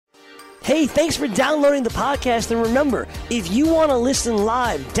Hey, thanks for downloading the podcast. And remember, if you want to listen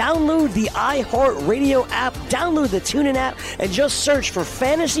live, download the iHeartRadio app, download the TuneIn app, and just search for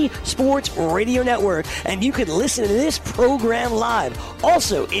Fantasy Sports Radio Network, and you can listen to this program live.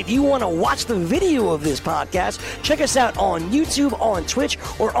 Also, if you want to watch the video of this podcast, check us out on YouTube, on Twitch,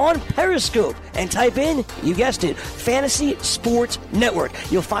 or on Periscope, and type in, you guessed it, Fantasy Sports Network.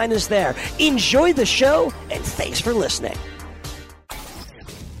 You'll find us there. Enjoy the show, and thanks for listening.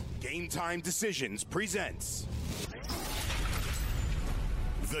 Time Decisions presents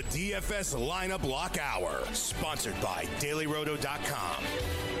the DFS Lineup Lock Hour, sponsored by DailyRoto.com.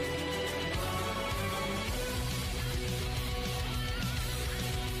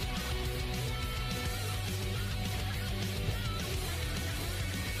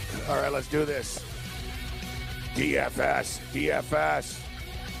 All right, let's do this. DFS.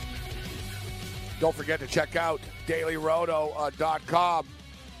 Don't forget to check out DailyRoto.com.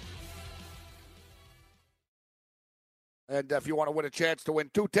 And if you want to win a chance to win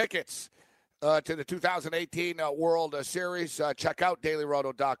 2 tickets to the 2018 World Series, check out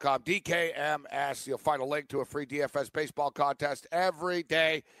DailyRoto.com. DKMS. You'll find a link to a free DFS baseball contest every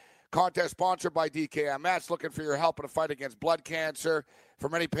day. Contest sponsored by DKMS. Looking for your help in a fight against blood cancer. For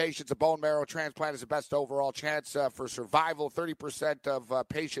many patients, a bone marrow transplant is the best overall chance for survival. 30% of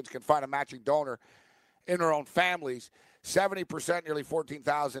patients can find a matching donor in their own families. 70%, nearly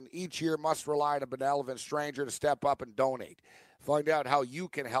 14,000 each year, must rely on a benevolent stranger to step up and donate. Find out how you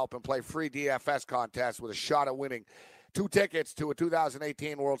can help and play free DFS contests with a shot at winning 2 tickets to a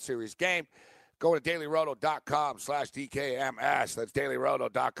 2018 World Series game. Go to dailyroto.com/DKMS. That's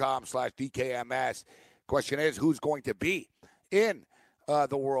dailyroto.com/DKMS. Question is, who's going to be in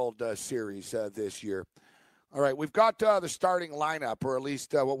the World Series this year? All right, we've got the starting lineup, or at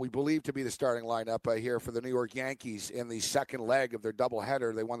least what we believe to be the starting lineup here for the New York Yankees in the second leg of their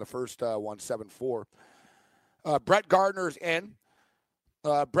doubleheader. They won the first one 7-4. Brett Gardner's in.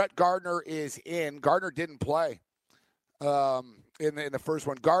 Gardner didn't play in the first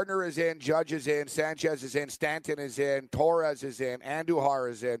one. Gardner is in. Judge is in. Sanchez is in. Stanton is in. Torres is in.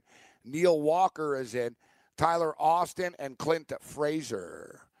 Andujar is in. Neil Walker is in. Tyler Austin and Clint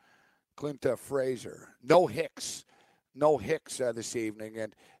Frazier. No Hicks this evening,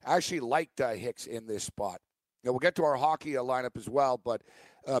 and I actually liked Hicks in this spot. Now, we'll get to our hockey lineup as well, but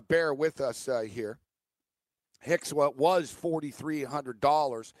bear with us here. Hicks was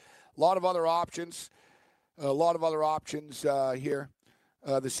 $4,300. A lot of other options here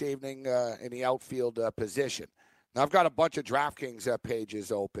this evening in the outfield position. Now, I've got a bunch of DraftKings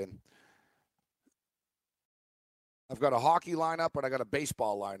pages open. I've got a hockey lineup, and I got a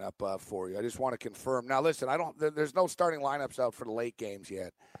baseball lineup for you. I just want to confirm. Now, listen, there's no starting lineups out for the late games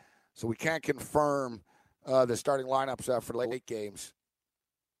yet, so we can't confirm the starting lineups for the late games.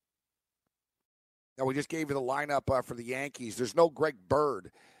 Now, we just gave you the lineup for the Yankees. There's no Greg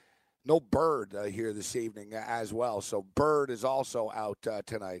Bird. No Bird here this evening as well, so Bird is also out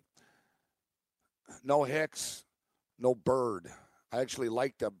tonight. No Hicks, no Bird. I actually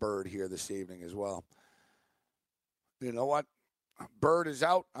liked Bird here this evening as well. You know what? Bird is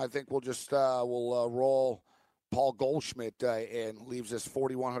out. I think we'll just roll Paul Goldschmidt in. Leaves us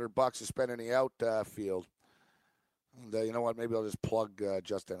 $4,100 to spend in the outfield. And you know what? Maybe I'll just plug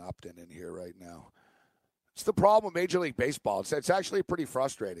Justin Upton in here right now. It's the problem with Major League Baseball. It's actually pretty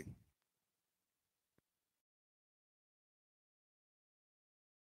frustrating.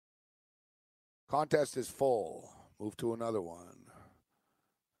 Contest is full. Move to another one.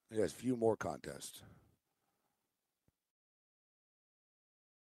 Yes, few more contests.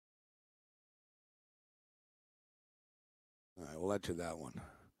 All right, we'll enter that one.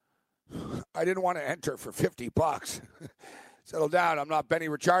 I didn't want to enter for $50. Settle down. I'm not Benny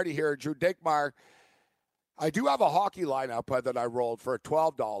Ricciardi here, Drew Dinkmeyer. I do have a hockey lineup that I rolled for a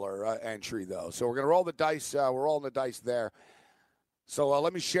 $12 entry, though. So we're going to roll the dice. We're rolling the dice there. So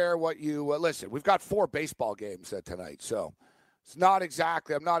let me share what you listen. We've got 4 baseball games tonight, so it's not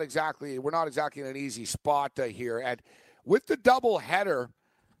exactly. We're not exactly in an easy spot here. And with the doubleheader.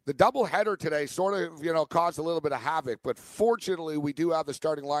 The doubleheader today sort of, caused a little bit of havoc, but fortunately we do have the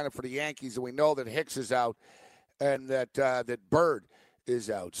starting lineup for the Yankees, and we know that Hicks is out and that Bird is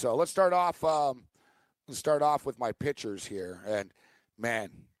out. So let's start off with my pitchers here. And,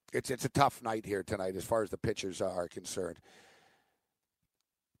 man, it's a tough night here tonight as far as the pitchers are concerned.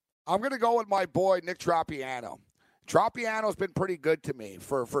 I'm going to go with my boy Nick Tropiano. Tropiano's been pretty good to me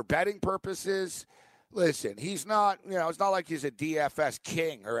for betting purposes. Listen, he's not, it's not like he's a DFS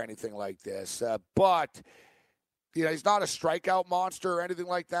king or anything like this, but, he's not a strikeout monster or anything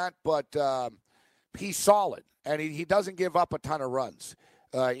like that, but he's solid, and he doesn't give up a ton of runs.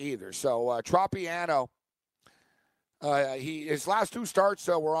 either. So Tropiano, his last 2 starts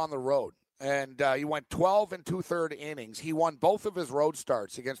were on the road. And he went 12 and 2/3 innings. He won both of his road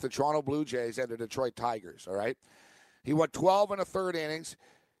starts against the Toronto Blue Jays and the Detroit Tigers, all right? He went 12 and 1/3 innings.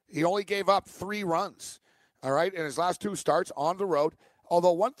 He only gave up 3 runs, all right, in his last 2 starts on the road.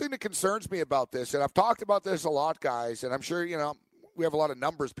 Although one thing that concerns me about this, and I've talked about this a lot, guys, and I'm sure, we have a lot of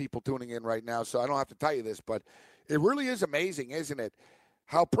numbers people tuning in right now, so I don't have to tell you this, but it really is amazing, isn't it,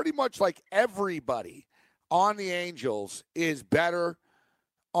 how pretty much like everybody on the Angels is better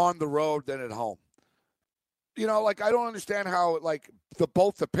on the road than at home. I don't understand how,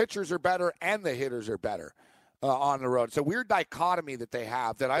 both the pitchers are better and the hitters are better on the road. It's a weird dichotomy that they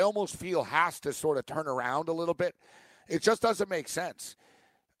have that I almost feel has to sort of turn around a little bit. It just doesn't make sense.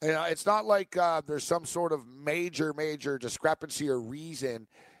 It's not like there's some sort of major discrepancy or reason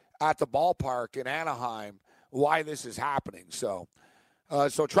at the ballpark in Anaheim why this is happening. So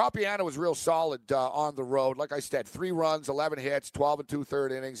Tropiano was real solid on the road. Like I said, 3 runs, 11 hits, 12 and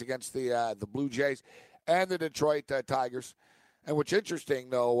 2/3 innings against the Blue Jays and the Detroit Tigers. And what's interesting,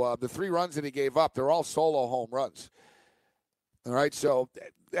 though, the 3 runs that he gave up, they're all solo home runs. All right, so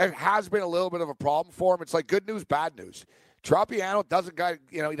that has been a little bit of a problem for him. It's like good news, bad news. Tropiano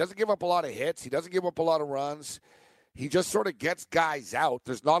he doesn't give up a lot of hits. He doesn't give up a lot of runs. He just sort of gets guys out.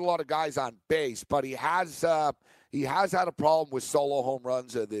 There's not a lot of guys on base, but he has had a problem with solo home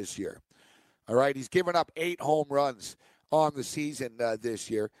runs this year. All right, he's given up 8 home runs on the season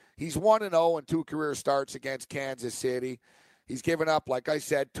this year. He's 1-0 in 2 career starts against Kansas City. He's given up, like I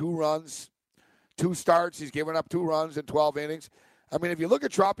said, 2 runs, 2 starts. He's given up 2 runs in 12 innings. I mean, if you look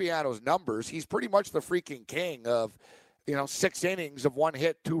at Tropiano's numbers, he's pretty much the freaking king of, 6 innings of 1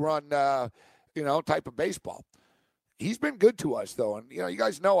 hit, 2-run, type of baseball. He's been good to us, though. And, you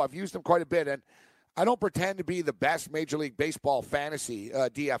guys know I've used him quite a bit. And I don't pretend to be the best Major League Baseball fantasy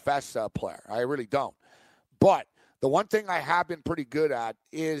DFS player. I really don't. But the one thing I have been pretty good at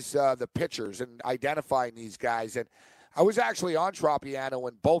is the pitchers and identifying these guys. And I was actually on Tropiano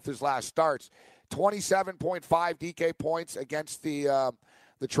in both his last starts. 27.5 DK points against the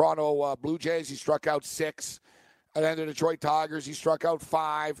Toronto Blue Jays. He struck out 6. And then the Detroit Tigers, he struck out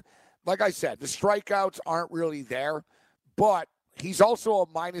 5. Like I said, the strikeouts aren't really there. But he's also a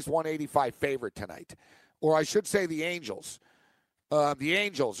minus 185 favorite tonight. Or I should say the Angels. The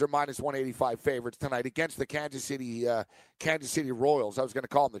Angels are minus 185 favorites tonight against the Kansas City Royals. I was going to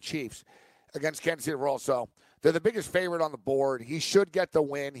call them the Chiefs. Against Kansas City Royals. So they're the biggest favorite on the board. He should get the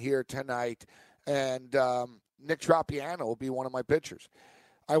win here tonight. And Nick Tropiano will be one of my pitchers.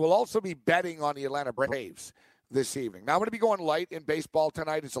 I will also be betting on the Atlanta Braves this evening. Now, I'm going to be going light in baseball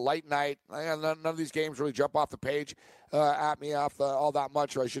tonight. It's a light night. None of these games really jump off the page at me all that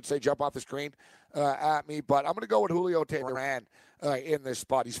much, or I should say jump off the screen at me. But I'm going to go with Julio Teheran in this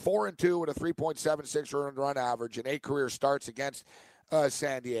spot. He's 4-2 with a 3.76 earned run average and 8 career starts against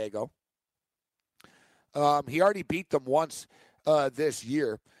San Diego. He already beat them once this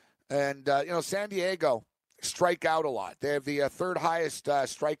year. And, San Diego strike out a lot. They have the 3rd highest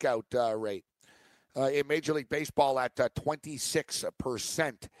strikeout rate in Major League Baseball at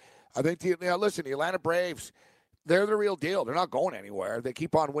 26%. I think, listen, the Atlanta Braves, they're the real deal. They're not going anywhere. They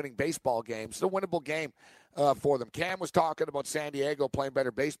keep on winning baseball games. It's a winnable game for them. Cam was talking about San Diego playing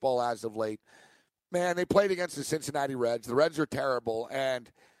better baseball as of late. Man, they played against the Cincinnati Reds. The Reds are terrible,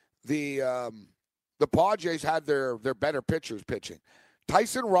 and the Padres had their better pitchers pitching.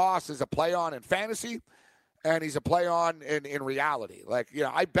 Tyson Ross is a play-on in fantasy, and he's a play-on in reality.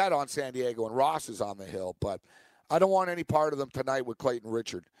 I bet on San Diego, and Ross is on the hill, but I don't want any part of them tonight with Clayton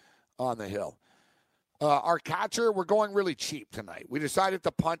Richard on the hill. Our catcher, we're going really cheap tonight. We decided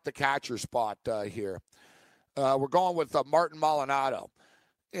to punt the catcher spot here. We're going with Martin Maldonado.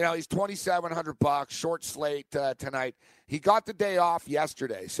 He's $2,700, short slate tonight. He got the day off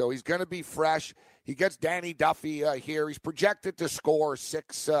yesterday, so he's going to be fresh. He gets Danny Duffy here. He's projected to score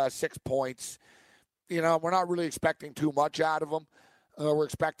 6 points. We're not really expecting too much out of him. We're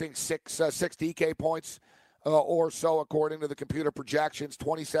expecting 6 DK points or so, according to the computer projections,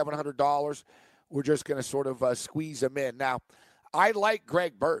 $2,700. We're just going to sort of squeeze him in. Now, I like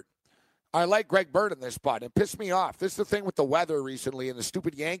Greg Bird. I like Greg Bird in this spot. It pissed me off. This is the thing with the weather recently and the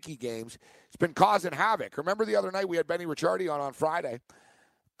stupid Yankee games. It's been causing havoc. Remember the other night we had Benny Ricciardi on Friday,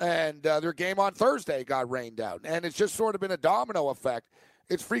 and their game on Thursday got rained out. And it's just sort of been a domino effect.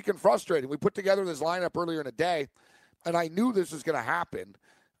 It's freaking frustrating. We put together this lineup earlier in the day, and I knew this was going to happen,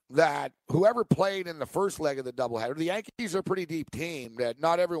 that whoever played in the first leg of the doubleheader, the Yankees are a pretty deep team that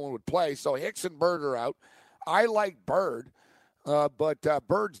not everyone would play, so Hicks and Bird are out. I like Bird, but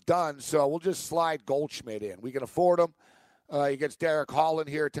Bird's done, so we'll just slide Goldschmidt in. We can afford him. against Derek Holland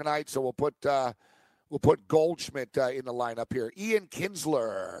here tonight. So we'll put Goldschmidt in the lineup here. Ian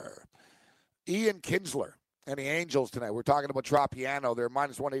Kinsler and the Angels tonight. We're talking about Tropiano. They're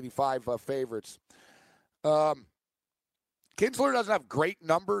minus 185 favorites. Kinsler doesn't have great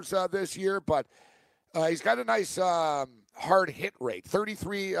numbers this year, but he's got a nice hard hit rate,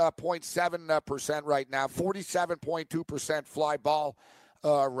 33.7% right now, 47.2% fly ball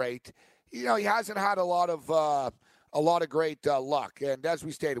rate. He hasn't had a lot of great luck. And as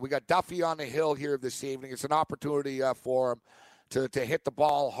we stated, we got Duffy on the hill here this evening. It's an opportunity for him to hit the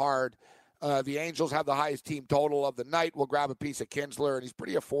ball hard. The Angels have the highest team total of the night. We'll grab a piece of Kinsler, and he's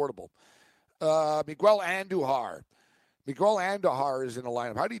pretty affordable. Miguel Andujar. Miguel Andujar is in the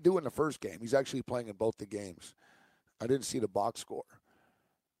lineup. How did he do in the first game? He's actually playing in both the games. I didn't see the box score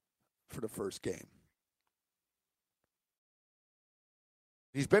for the first game.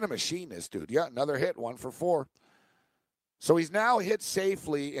 He's been a machine, this dude. Yeah, another hit, 1 for 4. So he's now hit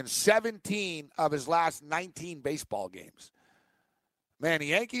safely in 17 of his last 19 baseball games. Man, the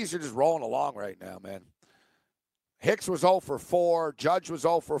Yankees are just rolling along right now, man. Hicks was 0 for 4. Judge was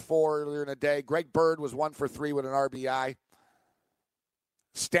 0 for 4 earlier in the day. Greg Bird was 1 for 3 with an RBI.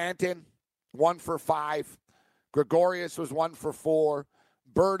 Stanton, 1 for 5. Gregorius was 1 for 4.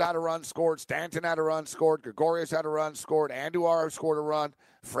 Bird had a run scored. Stanton had a run scored. Gregorius had a run scored. Andujar scored a run.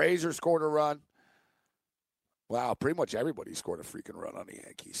 Frazier scored a run. Wow, pretty much everybody scored a freaking run on the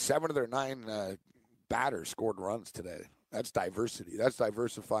Yankees. 7 of their 9 batters scored runs today. That's diversity. That's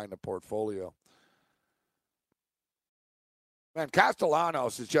diversifying the portfolio. Man,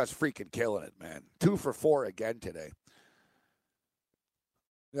 Castellanos is just freaking killing it, man. 2 for 4 again today.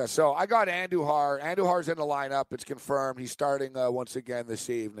 Yeah, so I got Andujar. Andujar's in the lineup. It's confirmed. He's starting once again this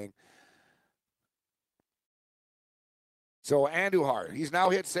evening. So Andujar, he's now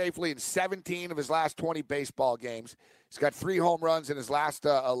hit safely in 17 of his last 20 baseball games. He's got 3 home runs in his last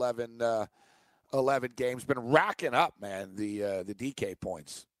 11 games. Been racking up, man, the DK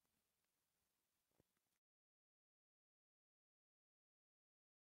points.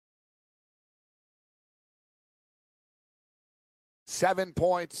 Seven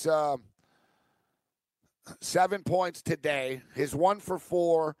points today. His 1 for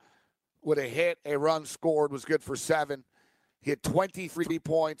 4 with a hit, a run scored, was good for 7. He had 23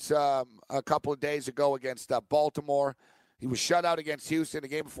 points a couple of days ago against Baltimore. He was shut out against Houston. The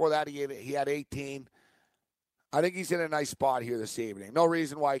game before that, he had 18. I think he's in a nice spot here this evening. No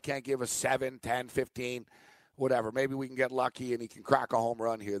reason why he can't give us 7, 10, 15, whatever. Maybe we can get lucky and he can crack a home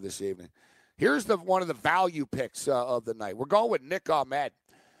run here this evening. Here's one of the value picks of the night. We're going with Nick Ahmed.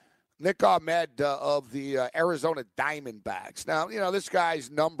 Nick Ahmed of the Arizona Diamondbacks. Now, this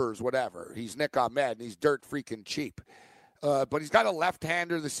guy's numbers, whatever. He's Nick Ahmed, and he's dirt freaking cheap. But he's got a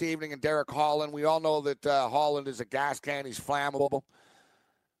left-hander this evening in Derek Holland. We all know that Holland is a gas can. He's flammable.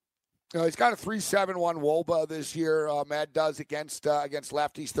 He's got a 3.71 WOBA this year. Ahmed does against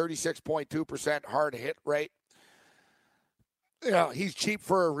lefties, 36.2% hard hit rate. He's cheap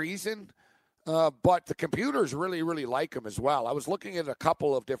for a reason. But the computers really, really like him as well. I was looking at a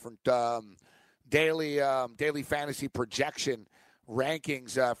couple of different daily fantasy projection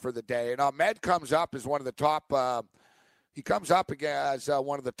rankings for the day, and Ahmed comes up as one of the top. He comes up as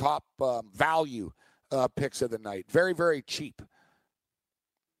one of the top value picks of the night. Very, very cheap.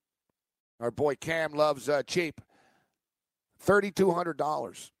 Our boy Cam loves cheap.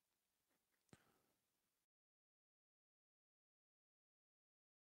 $3,200.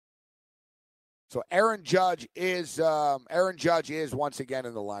 So Aaron Judge is once again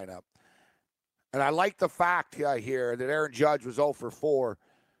in the lineup. And I like the fact here that Aaron Judge was 0 for 4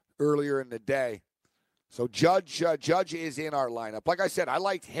 earlier in the day. So Judge is in our lineup. Like I said, I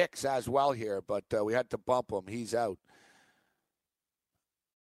liked Hicks as well here, but we had to bump him. He's out.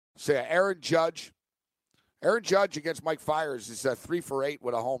 So yeah, Aaron Judge against Mike Fiers is 3 for 8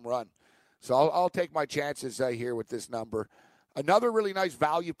 with a home run. So I'll take my chances here with this number. Another really nice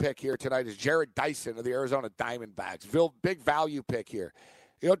value pick here tonight is Jared Dyson of the Arizona Diamondbacks. Big value pick here.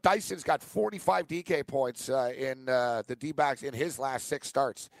 Dyson's got 45 DK points in the D-backs in his last 6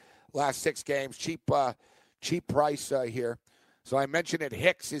 starts, last 6 games. Cheap price here. So I mentioned it.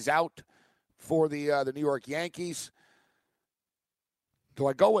 Hicks is out for the New York Yankees. Do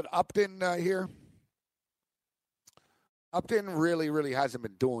I go with Upton here? Upton really, really hasn't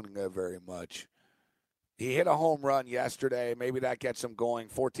been doing very much. He hit a home run yesterday. Maybe that gets him going.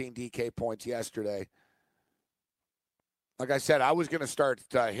 14 DK points yesterday. Like I said, I was going to start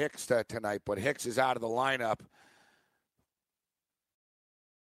Hicks tonight, but Hicks is out of the lineup.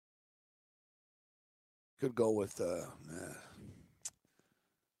 Could go with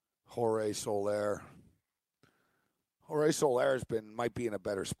Jorge Soler. Jorge Soler might be in a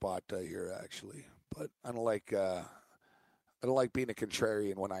better spot here actually, but I don't like being a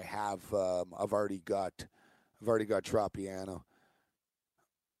contrarian when I have I've already got Tropiano.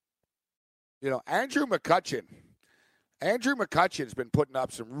 Andrew McCutchen. Andrew McCutchen's been putting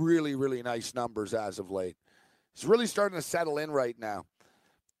up some really, really nice numbers as of late. He's really starting to settle in right now.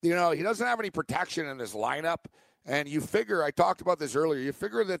 He doesn't have any protection in his lineup. And you figure, I talked about this earlier, you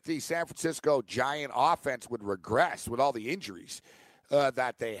figure that the San Francisco Giant offense would regress with all the injuries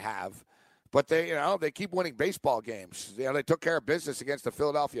that they have. But they keep winning baseball games. They took care of business against the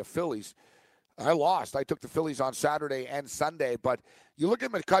Philadelphia Phillies. I lost. I took the Phillies on Saturday and Sunday. But you look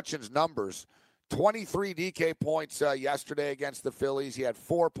at McCutchen's numbers, 23 DK points yesterday against the Phillies. He had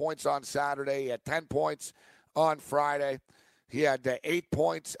 4 points on Saturday. He had 10 points on Friday. He had 8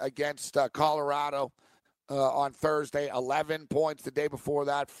 points against Colorado on Thursday, 11 points the day before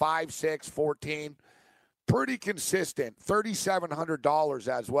that, 5, 6, 14. Pretty consistent, $3,700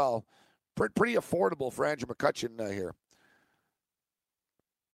 as well. Pretty affordable for Andrew McCutchen here.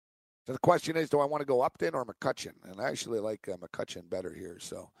 So the question is, do I want to go Upton or McCutchen? And I actually like McCutchen better here,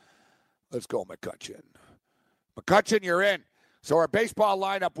 so let's go McCutchen. McCutchen, you're in. So our baseball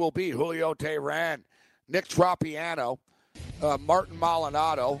lineup will be Julio Teheran, Nick Tropiano, Martin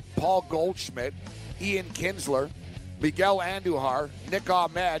Maldonado, Paul Goldschmidt, Ian Kinsler, Miguel Andujar, Nick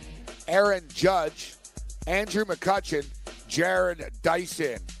Ahmed, Aaron Judge, Andrew McCutchen, Jared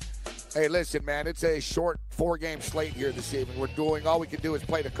Dyson. Hey, listen, man, it's a short 4-game slate here this evening. We're doing all we can do is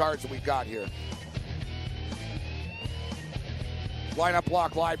play the cards that we got here. Lineup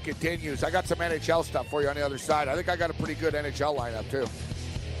Block Live continues. I got some NHL stuff for you on the other side. I think I got a pretty good NHL lineup, too.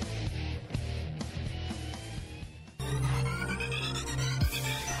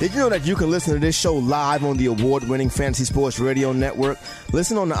 Did you know that you can listen to this show live on the award-winning Fantasy Sports Radio Network?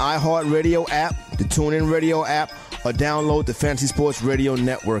 Listen on the iHeartRadio app, the TuneIn Radio app, or download the Fantasy Sports Radio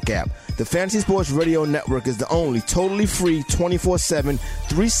Network app. The Fantasy Sports Radio Network is the only totally free 24/7,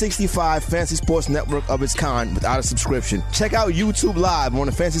 365 fantasy sports network of its kind without a subscription. Check out YouTube Live on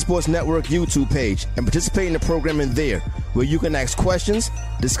the Fantasy Sports Network YouTube page and participate in the programming there, where you can ask questions,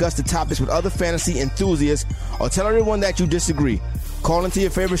 discuss the topics with other fantasy enthusiasts, or tell everyone that you disagree. Call into your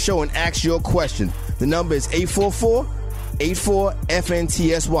favorite show and ask your question. The number is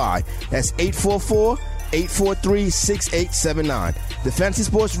 844-84-FNTSY. That's 844-843-6879. The Fantasy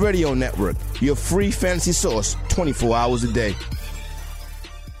Sports Radio Network, your free fantasy source 24 hours a day.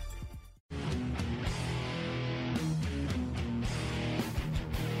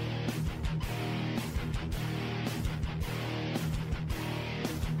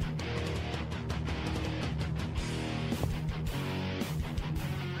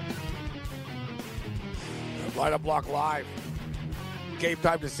 Lineup Block Live. Game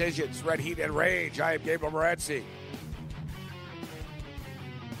time decisions. Red Heat and Rage. I am Gabriel Morency.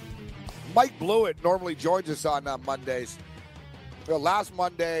 Mike Blewett normally joins us on Mondays. Last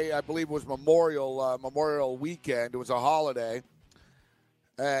Monday, I believe, was Memorial Weekend. It was a holiday.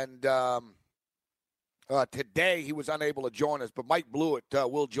 And today, he was unable to join us. But Mike Blewett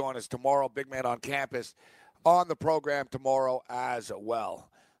will join us tomorrow. Big man on campus on the program tomorrow as well.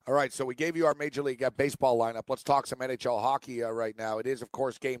 All right, so we gave you our Major League Baseball lineup. Let's talk some NHL hockey right now. It is, of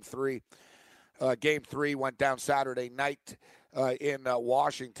course, Game 3. Game 3 went down Saturday night in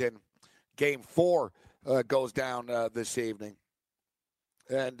Washington. Game 4 goes down this evening.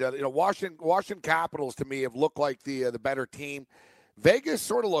 And, Washington Capitals, to me, have looked like the better team. Vegas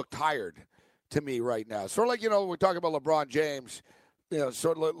sort of looked tired to me right now. Sort of like, we're talking about LeBron James,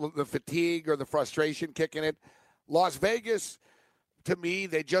 sort of the fatigue or the frustration kicking it. Las Vegas, to me,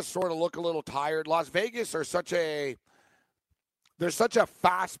 they just sort of look a little tired. Las Vegas are such a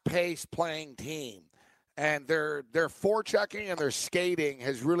fast-paced playing team, and their forechecking and their skating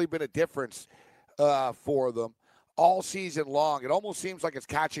has really been a difference for them all season long. It almost seems like it's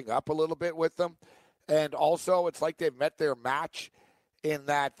catching up a little bit with them, and also it's like they've met their match in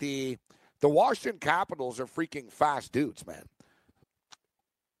that the Washington Capitals are freaking fast dudes, man.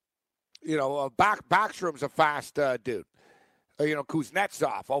 Backstrom's a fast dude.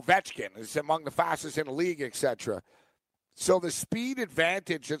 Kuznetsov, Ovechkin is among the fastest in the league, etc. So the speed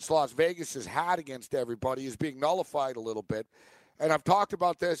advantage that Las Vegas has had against everybody is being nullified a little bit. And I've talked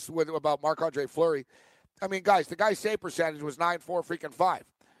about this about Marc-Andre Fleury. I mean, guys, the guy's save percentage was 9.4-5.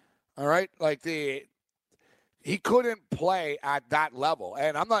 All right? He couldn't play at that level.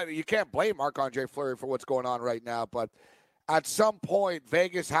 And you can't blame Marc-Andre Fleury for what's going on right now, but at some point,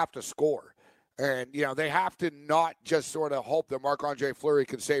 Vegas have to score. And, they have to not just sort of hope that Marc-Andre Fleury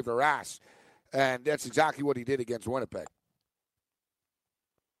can save their ass. And that's exactly what he did against Winnipeg.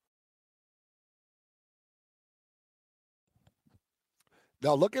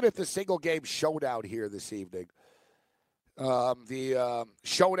 Now, looking at the single game showdown here this evening, the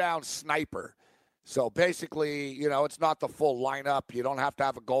showdown sniper. So basically, it's not the full lineup. You don't have to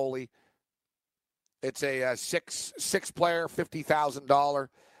have a goalie. It's a six player, $50,000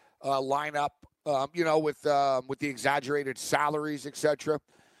 lineup. With the exaggerated salaries, etc.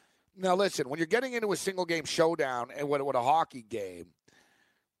 Now, listen, when you're getting into a single game showdown and with a hockey game,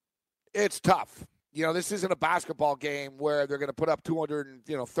 it's tough. This isn't a basketball game where they're going to put up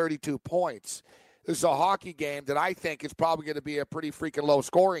 232 points. This is a hockey game that I think is probably going to be a pretty freaking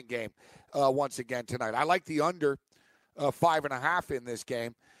low-scoring game once again tonight. I like the under 5.5 in this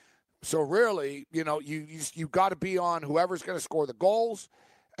game. So really, you've got to be on whoever's going to score the goals.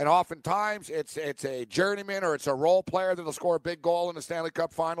 And oftentimes it's a journeyman or it's a role player that'll score a big goal in the Stanley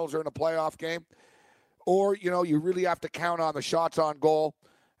Cup Finals or in a playoff game. Or, you really have to count on the shots on goal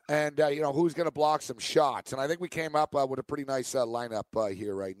and, who's going to block some shots. And I think we came up with a pretty nice lineup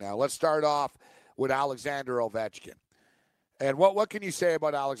here right now. Let's start off with Alexander Ovechkin. And what can you say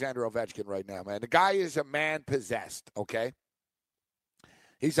about Alexander Ovechkin right now, man? The guy is a man-possessed, okay?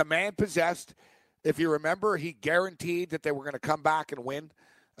 He's a man-possessed. If you remember, he guaranteed that they were going to come back and win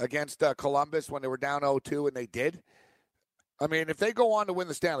against Columbus when they were down 0-2, and they did. I mean, if they go on to win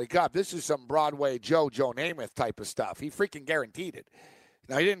the Stanley Cup, this is some Broadway Joe Namath type of stuff. He freaking guaranteed it.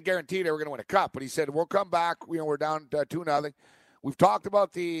 Now, he didn't guarantee they were going to win a cup, but he said, we'll come back. We're down 2-0. We've talked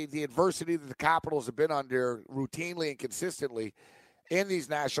about the adversity that the Capitals have been under routinely and consistently in these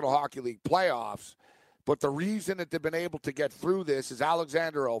National Hockey League playoffs. But the reason that they've been able to get through this is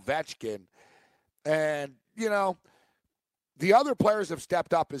Alexander Ovechkin. And, the other players have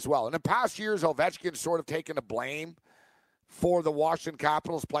stepped up as well. In the past years, Ovechkin's sort of taken the blame for the Washington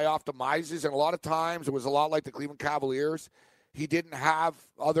Capitals' playoff demises. And a lot of times it was a lot like the Cleveland Cavaliers. He didn't have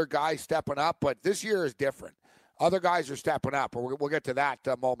other guys stepping up. But this year is different. Other guys are stepping up. We'll get to that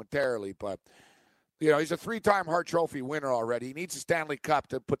momentarily. But, he's a 3-time Hart Trophy winner already. He needs a Stanley Cup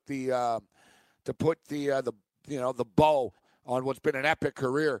to put the bow on what's been an epic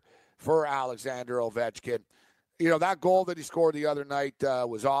career for Alexander Ovechkin. That goal that he scored the other night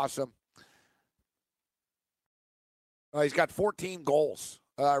was awesome. He's got 14 goals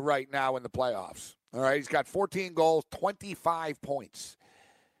right now in the playoffs. All right, he's got 14 goals, 25 points.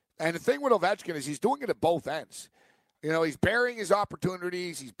 And the thing with Ovechkin is he's doing it at both ends. He's burying his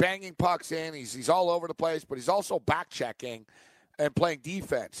opportunities. He's banging pucks in. He's all over the place, but he's also back-checking and playing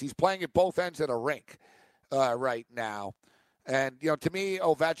defense. He's playing at both ends of the rink right now. And, to me,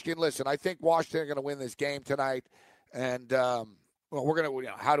 Ovechkin, listen, I think Washington are going to win this game tonight. And, we're going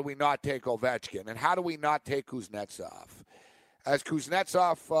to, how do we not take Ovechkin? And how do we not take Kuznetsov? As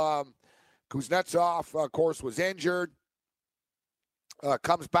Kuznetsov, of course, was injured,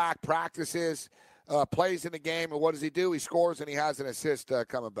 comes back, practices, plays in the game. And what does he do? He scores and he has an assist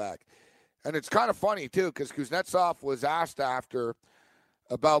coming back. And it's kind of funny, too, because Kuznetsov was asked after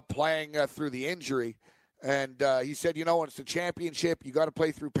about playing through the injury. And he said, when it's the championship, you got to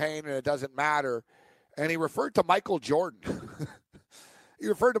play through pain, and it doesn't matter. And he referred to Michael Jordan. He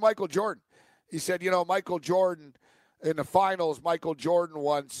said, Michael Jordan, in the finals, Michael Jordan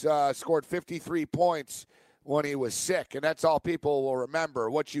once scored 53 points when he was sick. And that's all people will remember,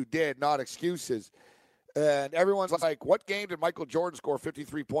 what you did, not excuses. And everyone's like, what game did Michael Jordan score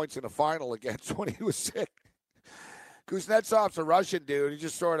 53 points in the final against when he was sick? Kuznetsov's a Russian dude. He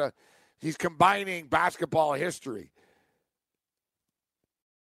just sort of... He's combining basketball history.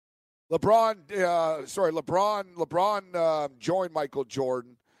 LeBron joined Michael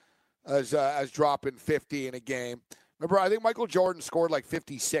Jordan as dropping 50 in a game. Remember, I think Michael Jordan scored like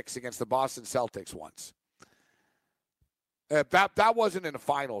 56 against the Boston Celtics once. That wasn't in the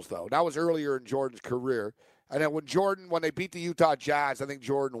finals, though. That was earlier in Jordan's career. And then when they beat the Utah Jazz, I think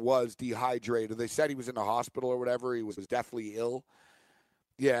Jordan was dehydrated. They said he was in the hospital or whatever. He was deathly ill.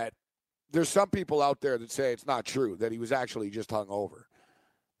 Yeah. There's some people out there that say it's not true, that he was actually just hungover.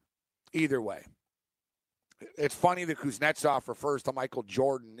 Either way, it's funny that Kuznetsov refers to Michael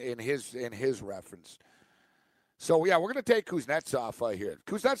Jordan in his reference. So, yeah, we're going to take Kuznetsov here.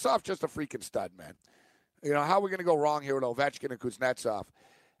 Kuznetsov's just a freaking stud, man. How are we going to go wrong here with Ovechkin and Kuznetsov?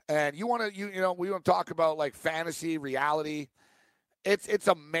 And we want to talk about, like, fantasy, reality. It's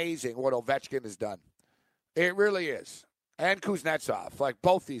amazing what Ovechkin has done. It really is. And Kuznetsov, like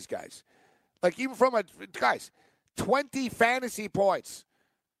both these guys. Like, even guys, 20 fantasy points.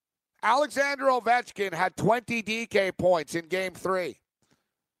 Alexander Ovechkin had 20 DK points in Game 3.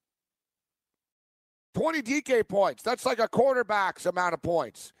 20 DK points. That's like a quarterback's amount of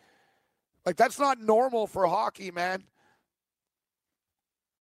points. Like, that's not normal for hockey, man.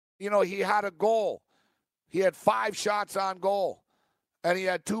 He had a goal. He had 5 shots on goal. and he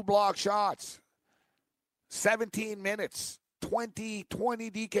had 2 block shots. 17 minutes, 20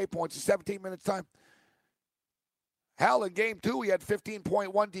 DK points in 17 minutes time. Hell, in Game 2, he had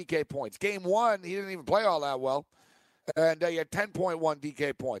 15.1 DK points. Game 1, he didn't even play all that well. And he had 10.1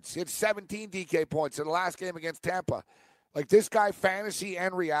 DK points. He had 17 DK points in the last game against Tampa. Like, this guy, fantasy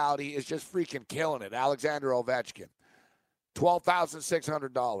and reality, is just freaking killing it. Alexander Ovechkin,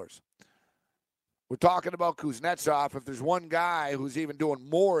 $12,600. We're talking about Kuznetsov. If there's one guy who's even doing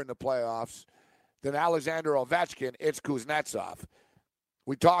more in the playoffs than Alexander Ovechkin, it's Kuznetsov.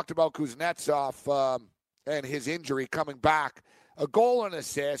 We talked about Kuznetsov and his injury coming back. A goal and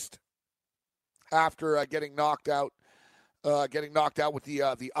assist after getting knocked out with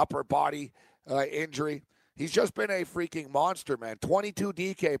the upper body injury. He's just been a freaking monster, man. 22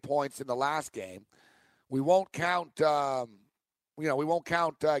 DK points in the last game. We won't count,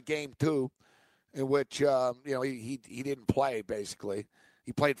 Game 2, in which he didn't play. Basically,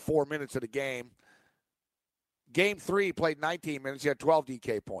 he played 4 minutes of the game. Game 3, he played 19 minutes. He had 12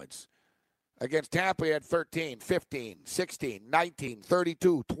 DK points. Against Tampa, he had 13, 15, 16, 19,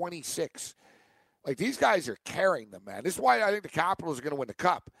 32, 26. Like, these guys are carrying them, man. This is why I think the Capitals are going to win the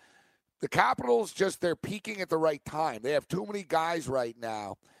Cup. The Capitals, they're peaking at the right time. They have too many guys right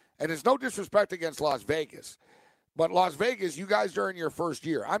now. And there's no disrespect against Las Vegas. But Las Vegas, you guys are in your first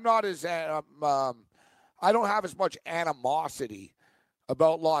year. I don't have as much animosity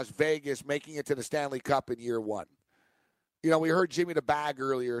about Las Vegas making it to the Stanley Cup in year 1. We heard Jimmy the Bag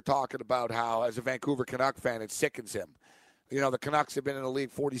earlier talking about how, as a Vancouver Canuck fan, it sickens him. The Canucks have been in the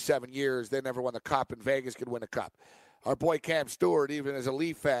league 47 years. They never won the Cup, and Vegas could win a Cup. Our boy Cam Stewart, even as a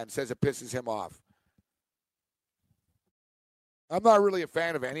Leaf fan, says it pisses him off. I'm not really a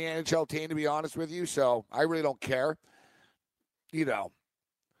fan of any NHL team, to be honest with you, so I really don't care.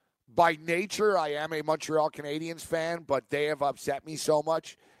 By nature, I am a Montreal Canadiens fan, but they have upset me so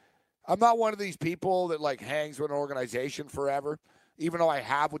much. I'm not one of these people that, hangs with an organization forever, even though I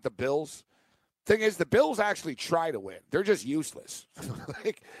have with the Bills. Thing is, the Bills actually try to win. They're just useless.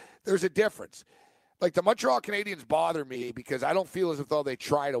 There's a difference. The Montreal Canadiens bother me because I don't feel as though they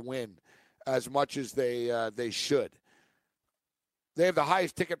try to win as much as they should. They have the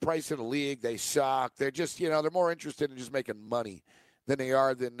highest ticket price in the league. They suck. They're just, they're more interested in just making money than they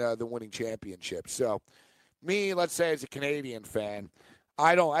are than winning championships. So, me, let's say as a Canadian fan,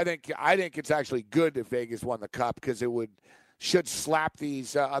 I think it's actually good if Vegas won the Cup because it should slap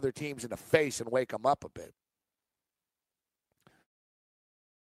these other teams in the face and wake them up a bit.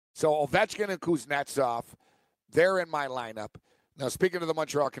 So Ovechkin and Kuznetsov, they're in my lineup. Now, speaking of the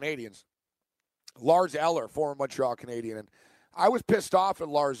Montreal Canadiens, Lars Eller, former Montreal Canadian, and I was pissed off at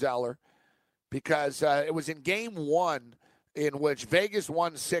Lars Eller because it was in Game 1 in which Vegas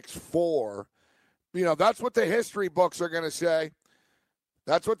won 6-4. That's what the history books are going to say.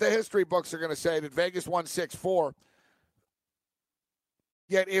 That's what the history books are going to say, that Vegas won 6-4.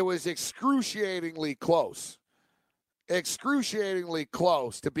 Yet it was excruciatingly close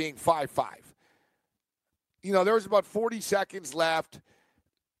to being 5-5. There was about 40 seconds left.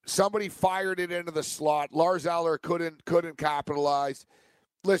 Somebody fired it into the slot. Lars Eller couldn't capitalize.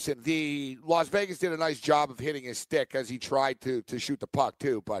 Listen, the Las Vegas did a nice job of hitting his stick as he tried to shoot the puck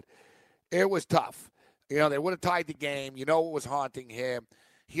too, but it was tough. They would have tied the game. It was haunting him.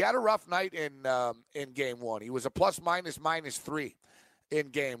 He had a rough night in Game 1. He was a ±3 in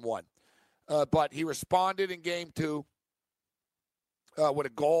Game 1. But he responded in Game 2 with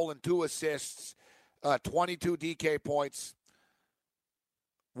a goal and 2 assists, 22 DK points,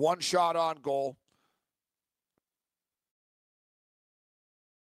 1 shot on goal.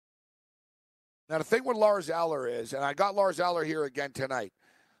 Now, the thing with Lars Eller is, and I got Lars Eller here again tonight.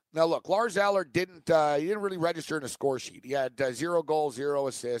 Now, look, Lars Eller didn't really register in the score sheet. He had 0 goals, 0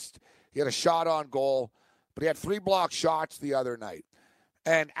 assists. He had a shot on goal, but he had 3 blocked shots the other night.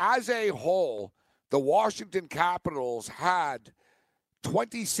 And as a whole, the Washington Capitals had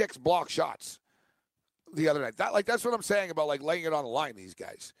 26 blocked shots the other night. That's what I'm saying about laying it on the line, these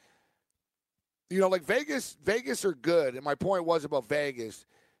guys. Vegas are good, and my point was about Vegas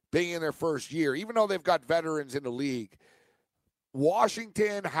being in their first year, even though they've got veterans in the league.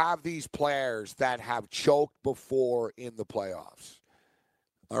 Washington have these players that have choked before in the playoffs.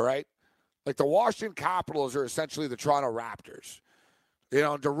 All right? The Washington Capitals are essentially the Toronto Raptors.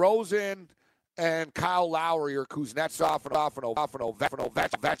 DeRozan and Kyle Lowry or Kuznetsov and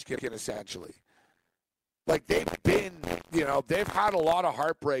Ovechkin essentially. They've had a lot of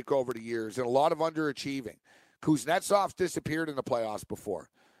heartbreak over the years and a lot of underachieving. Kuznetsov's disappeared in the playoffs before.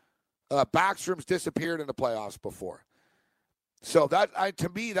 Backstrom's disappeared in the playoffs before. So to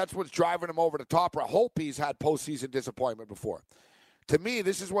me, that's what's driving him over the top. Holtby's had postseason disappointment before. To me,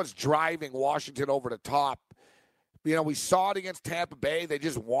 this is what's driving Washington over the top. You know, we saw it against Tampa Bay. They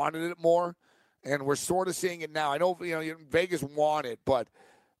just wanted it more, and we're sort of seeing it now. I know, Vegas won it, but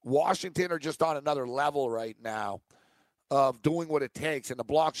Washington are just on another level right now of doing what it takes, and the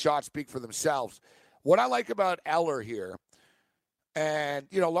block shots speak for themselves. What I like about Eller here, and,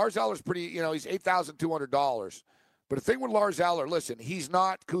 Lars Eller's pretty, he's $8,200. But the thing with Lars Eller, listen, he's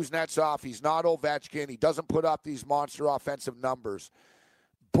not Kuznetsov. He's not Ovechkin. He doesn't put up these monster offensive numbers.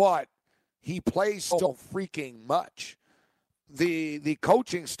 But he plays so freaking much. The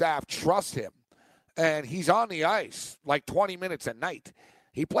coaching staff trusts him. And he's on the ice like 20 minutes a night.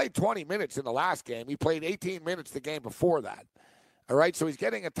 He played 20 minutes in the last game. He played 18 minutes the game before that. All right, so he's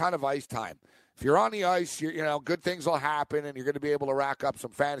getting a ton of ice time. If you're on the ice, good things will happen, and you're going to be able to rack up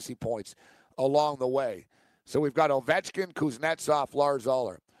some fantasy points along the way. So we've got Ovechkin, Kuznetsov, Lars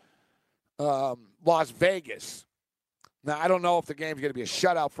Eller. Las Vegas. Now, I don't know if the game's going to be a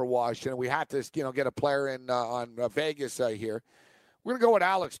shutout for Washington. We had to, get a player in on Vegas here. We're going to go with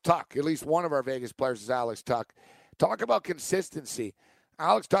Alex Tuch. At least one of our Vegas players is Alex Tuch. Talk about consistency.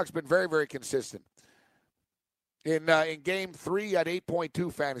 Alex Tuch's been very, very consistent. In Game 3, he had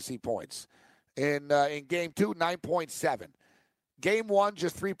 8.2 fantasy points. In Game 2, 9.7. Game 1,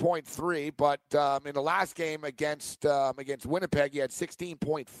 just 3.3, but in the last game against Winnipeg, he had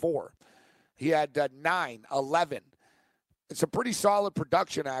 16.4. He had 9, 11. It's a pretty solid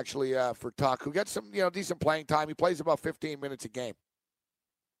production, actually, for Tuch, who gets some decent playing time. He plays about 15 minutes a game.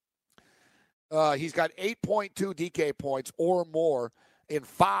 He's got 8.2 DK points or more in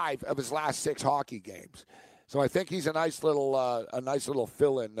 5 of his last 6 hockey games. So I think he's a nice little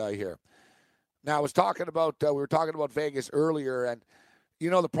fill-in here. Now, we were talking about Vegas earlier, and,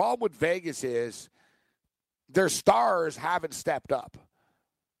 the problem with Vegas is their stars haven't stepped up.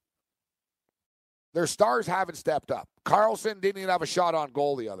 Carlson didn't even have a shot on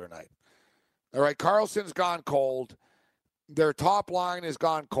goal the other night. All right, Carlson's gone cold. Their top line has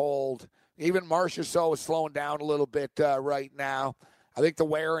gone cold. Even Marchessault is slowing down a little bit right now. I think the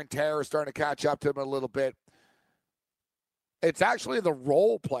wear and tear is starting to catch up to him a little bit. It's actually the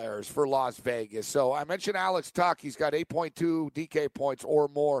role players for Las Vegas. So I mentioned Alex Tuch. He's got 8.2 DK points or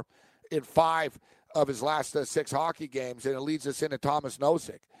more in 5 of his last 6 hockey games, and it leads us into Thomas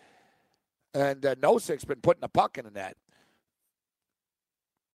Nosek. And Nosek's been putting a puck in the net.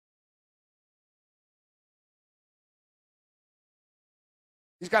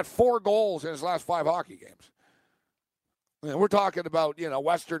 He's got 4 goals in his last 5 hockey games. And we're talking about,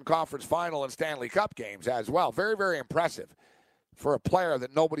 Western Conference Final and Stanley Cup games as well. Very, very impressive for a player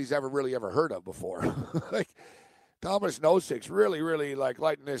that nobody's ever heard of before. Thomas Nosek's really, really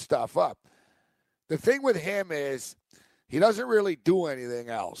lighting this stuff up. The thing with him is he doesn't really do anything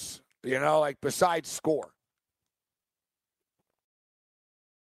else, besides score.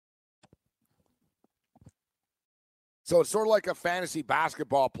 So it's sort of like a fantasy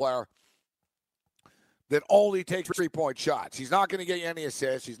basketball player that only takes 3-point shots. He's not going to get you any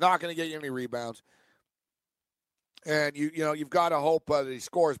assists. He's not going to get you any rebounds. And you've got to hope that he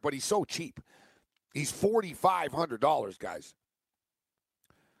scores, but he's so cheap. He's $4,500, guys.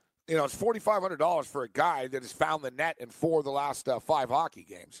 It's $4,500 for a guy that has found the net in 4 of the last 5 hockey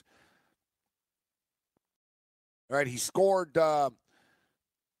games. All right, he scored on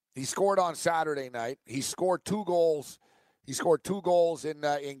Saturday night. He scored 2 goals. He scored 2 goals in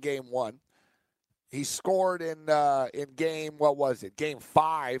Game 1. He scored in game, Game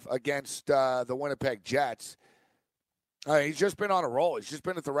 5 against the Winnipeg Jets. He's just been on a roll. He's just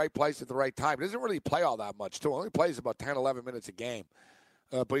been at the right place at the right time. He doesn't really play all that much, too. He only plays about 10, 11 minutes a game.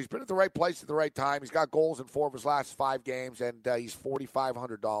 But he's been at the right place at the right time. He's got goals in 4 of his last 5 games, and he's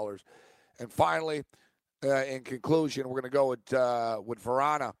 $4,500. And finally, in conclusion, we're going to go with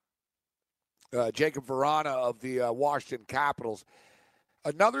Vrana, Jacob Vrana of the Washington Capitals.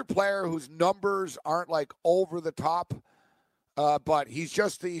 Another player whose numbers aren't over the top, but he's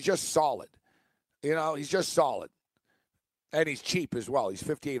just solid. He's just solid. And he's cheap as well. He's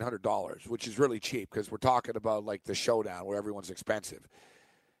 $5,800, which is really cheap because we're talking about the showdown where everyone's expensive.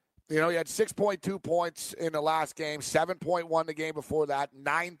 He had 6.2 points in the last game, 7.1 the game before that,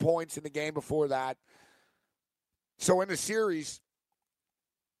 9 points in the game before that. So in the series,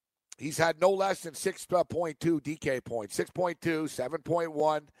 he's had no less than 6.2 DK points, 6.2,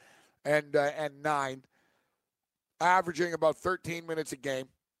 7.1, and 9, averaging about 13 minutes a game.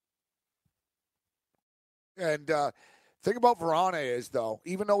 And thing about Vrana is, though,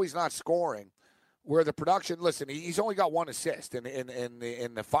 even though he's not scoring, where the production, listen, he's only got 1 assist in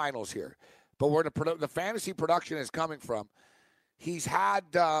the finals here. But where the fantasy production is coming from, he's had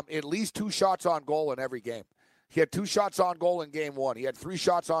at least 2 shots on goal in every game. He had 2 shots on goal in game 1. He had 3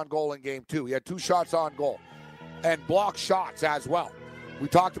 shots on goal in game 2. He had 2 shots on goal and block shots as well. We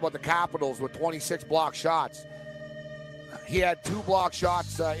talked about the Capitals with 26 block shots. He had 2 block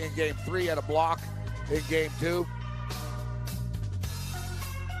shots in game 3, had a block in game 2.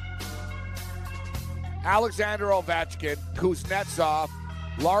 Alexander Ovechkin, Kuznetsov,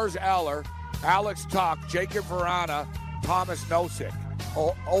 Lars Eller, Alex Tuch, Jacob Vrana, Thomas Nosek.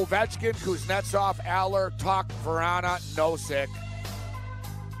 Ovechkin, Kuznetsov, Eller, Tuch, Vrana, Nosek.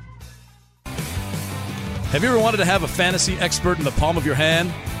 Have you ever wanted to have a fantasy expert in the palm of your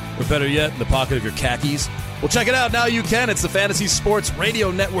hand? Or better yet, in the pocket of your khakis? Well, check it out. Now you can. It's the Fantasy Sports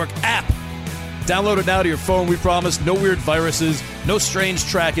Radio Network app. Download it now to your phone. We promise no weird viruses, no strange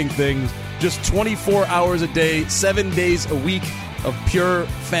tracking things. Just 24 hours a day, 7 days a week of pure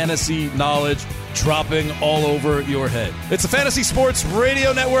fantasy knowledge dropping all over your head. It's the Fantasy Sports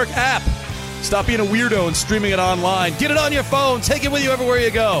Radio Network app. Stop being a weirdo and streaming it online. Get it on your phone. Take it with you everywhere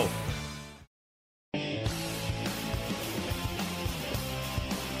you go.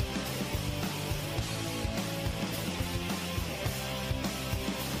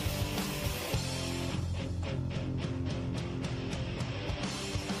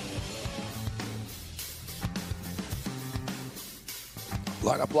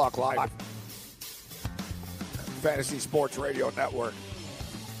 Lineup Block Live. Fantasy Sports Radio Network.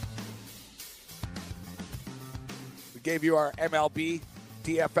 We gave you our MLB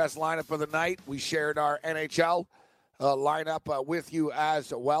DFS lineup of the night. We shared our NHL lineup with you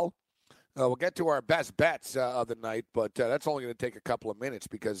as well. We'll get to our best bets of the night, but that's only going to take a couple of minutes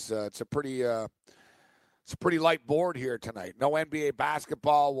because it's a pretty light board here tonight. No NBA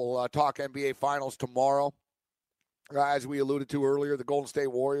basketball. We'll talk NBA Finals tomorrow. As we alluded to earlier, the Golden State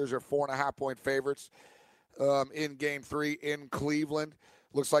Warriors are 4.5-point favorites in Game 3 in Cleveland.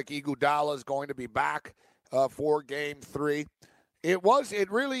 Looks like Iguodala is going to be back for Game 3. It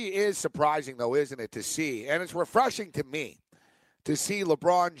really is surprising, though, isn't it, to see, and it's refreshing to me, to see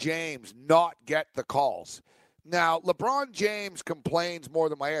LeBron James not get the calls. Now, LeBron James complains more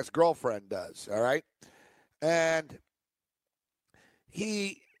than my ex-girlfriend does, all right? And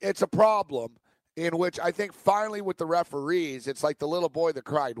it's a problem in which I think finally with the referees, it's like the little boy that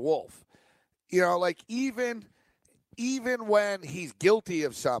cried wolf. You know, like even when he's guilty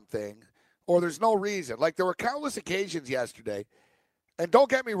of something or there's no reason. Like there were countless occasions yesterday, and don't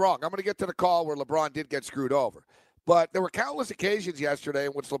get me wrong, I'm going to get to the call where LeBron did get screwed over. But there were countless occasions yesterday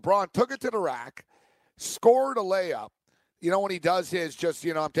in which LeBron took it to the rack, scored a layup. You know, when he does his just,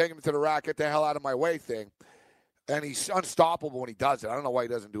 I'm taking it to the rack, get the hell out of my way thing. And he's unstoppable when he does it. I don't know why he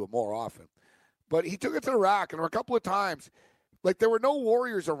doesn't do it more often. But he took it to the rack, and there were a couple of times, like there were no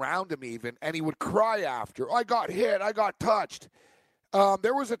Warriors around him even, and he would cry after, I got hit, I got touched.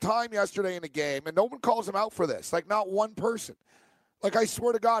 There was a time yesterday in the game, and no one calls him out for this, like not one person. Like I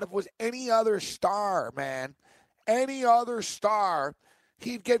swear to God, if it was any other star, man, any other star,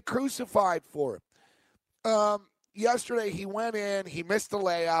 he'd get crucified for it. Yesterday he went in, he missed the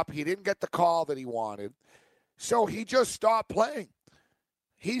layup, he didn't get the call that he wanted, so he just stopped playing.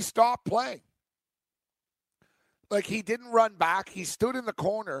 He stopped playing. Like, he didn't run back. He stood in the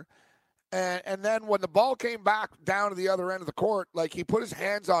corner. And then when the ball came back down to the other end of the court, like, he put his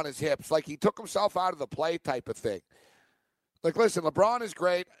hands on his hips. Like, he took himself out of the play type of thing. Like, listen, LeBron is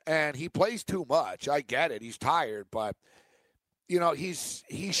great, and he plays too much. I get it. He's tired. But, he's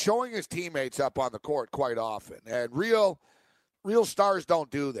showing his teammates up on the court quite often. And real stars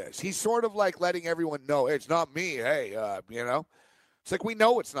don't do this. He's sort of like letting everyone know, hey, it's not me. Hey, It's like we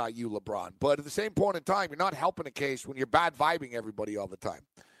know it's not you, LeBron. But at the same point in time, you're not helping a case when you're bad vibing everybody all the time.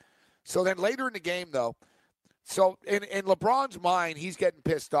 So then later in the game, though, so in LeBron's mind, he's getting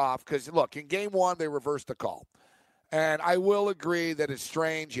pissed off because, look, in Game 1, they reversed the call. And I will agree that it's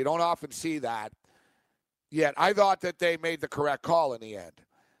strange. You don't often see that. Yet I thought that they made the correct call in the end.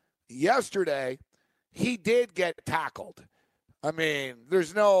 Yesterday, he did get tackled. I mean,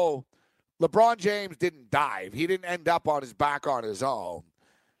 there's no... LeBron James didn't dive. He didn't end up on his back on his own.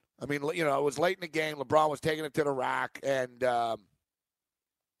 I mean, it was late in the game. LeBron was taking it to the rack, and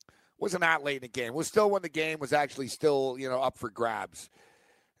wasn't that late in the game. It was still when the game was actually still, up for grabs.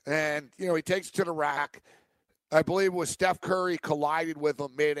 And, he takes it to the rack. I believe it was Steph Curry collided with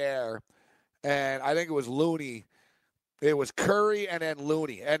him midair, and I think it was Looney. It was Curry and then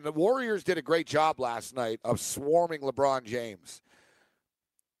Looney. And the Warriors did a great job last night of swarming LeBron James.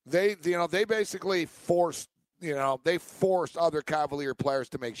 They basically forced other Cavalier players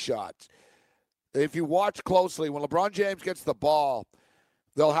to make shots. If you watch closely, when LeBron James gets the ball,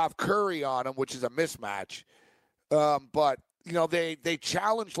 they'll have Curry on him, which is a mismatch. But they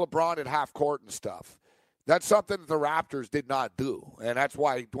challenged LeBron at half court and stuff. That's something that the Raptors did not do, and that's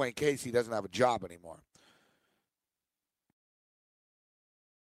why Dwayne Casey doesn't have a job anymore.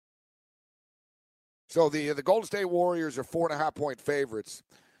 So the Golden State Warriors are 4.5-point favorites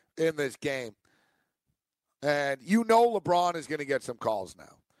in this game. And you know LeBron is going to get some calls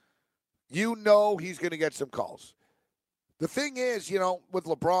now. You know he's going to get some calls. The thing is, with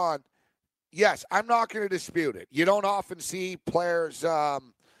LeBron, yes, I'm not going to dispute it. You don't often see players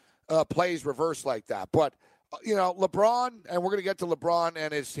plays reverse like that. But, LeBron, and we're going to get to LeBron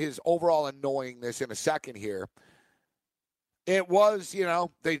and his overall annoyingness in a second here. It was,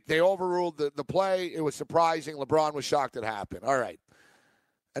 they overruled the play. It was surprising. LeBron was shocked it happened. All right.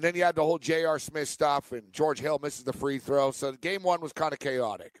 And then you had the whole J.R. Smith stuff, and George Hill misses the free throw. So game one was kind of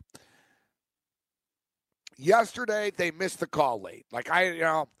chaotic. Yesterday, they missed the call late.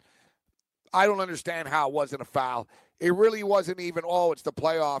 I don't understand how it wasn't a foul. It really wasn't even, it's the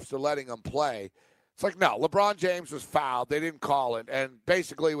playoffs, they're letting them play. It's like, no, LeBron James was fouled. They didn't call it. And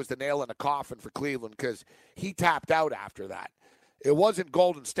basically it was the nail in the coffin for Cleveland because he tapped out after that. It wasn't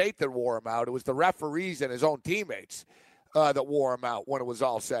Golden State that wore him out. It was the referees and his own teammates that wore him out when it was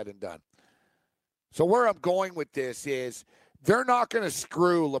all said and done. So where I'm going with this is they're not going to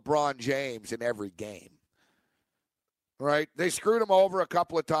screw LeBron James in every game. Right? They screwed him over a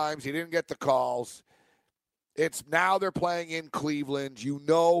couple of times. He didn't get the calls. It's now they're playing in Cleveland.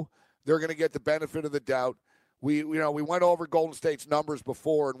 They're going to get the benefit of the doubt. We went over Golden State's numbers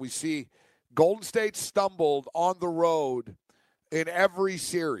before, and we see Golden State stumbled on the road in every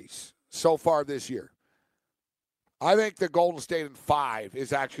series so far this year. I think the Golden State in 5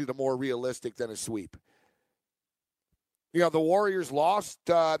 is actually the more realistic than a sweep. The Warriors lost.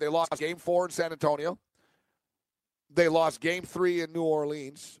 They lost Game 4 in San Antonio. They lost Game 3 in New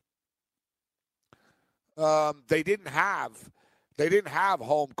Orleans. They didn't have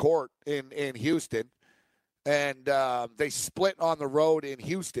home court in Houston, and they split on the road in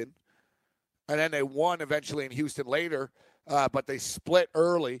Houston, and then they won eventually in Houston later, but they split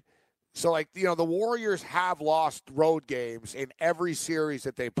early. So, the Warriors have lost road games in every series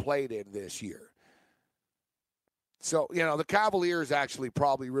that they played in this year. So, the Cavaliers actually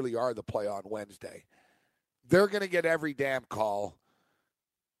probably really are the play on Wednesday. They're going to get every damn call.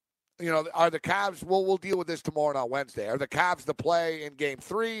 Are the Cavs, we'll deal with this tomorrow and on Wednesday. Are the Cavs the play in Game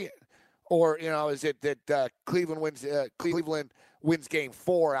 3? Or, is it that Cleveland wins Game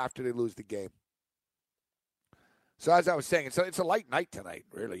 4 after they lose the game? So as I was saying, it's a light night tonight,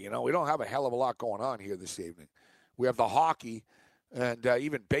 really. We don't have a hell of a lot going on here this evening. We have the hockey and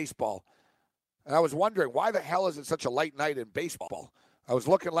even baseball. And I was wondering, why the hell is it such a light night in baseball? I was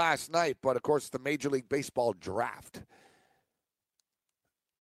looking last night, but, of course, it's the Major League Baseball draft.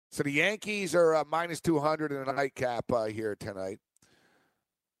 So the Yankees are minus 200 in a nightcap here tonight.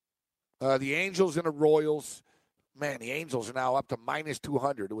 The Angels and the Royals. Man, the Angels are now up to minus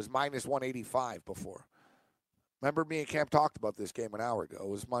 200. It was minus 185 before. Remember me and Camp talked about this game an hour ago. It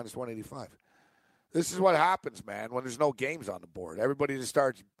was minus 185. This is what happens, man, when there's no games on the board. Everybody just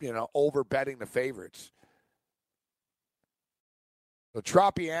starts, over-betting the favorites. So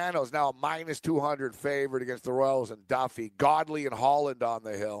Tropiano is now a minus 200 favorite against the Royals and Duffy. Godley and Holland on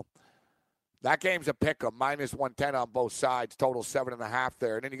the hill. That game's a pick-em, minus 110 on both sides, total 7.5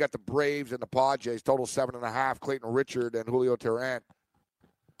 there. And then you got the Braves and the Padres, total 7.5, Clayton Richard and Julio Teheran.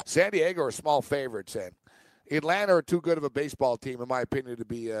 San Diego are small favorites, and Atlanta are too good of a baseball team, in my opinion, to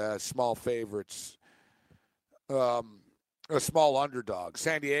be small favorites. A small underdog.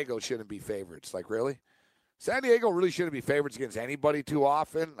 San Diego shouldn't be favorites. Really? San Diego really shouldn't be favorites against anybody too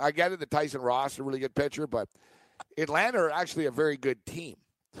often. I get it that Tyson Ross is a really good pitcher, but Atlanta are actually a very good team.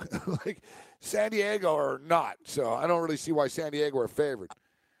 San Diego are not, so I don't really see why San Diego are favored.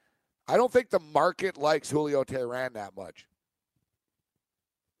 I don't think the market likes Julio Teheran that much.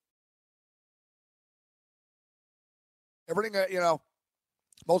 Everything,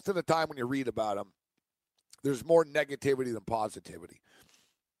 most of the time when you read about him, there's more negativity than positivity.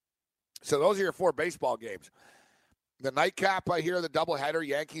 So those are your 4 baseball games. The nightcap, I hear the doubleheader.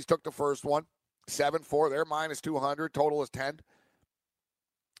 Yankees took the first one, 7-4. They're minus 200. Total is 10.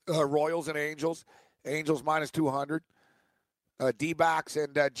 Royals and Angels. Angels minus 200. D-backs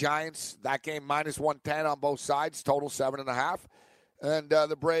and Giants. That game minus 110 on both sides. Total 7.5. And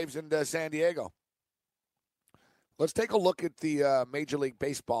the Braves and San Diego. Let's take a look at the Major League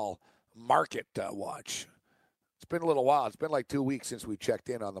Baseball market watch. It's been a little while. It's been like 2 weeks since we checked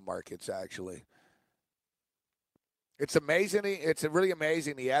in on the markets, actually. It's amazing. It's really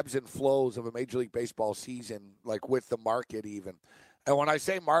amazing the ebbs and flows of a Major League Baseball season, with the market even. And when I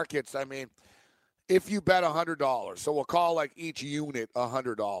say markets, I mean if you bet $100. So we'll call each unit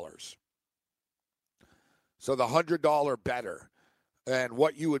 $100. So the $100 better and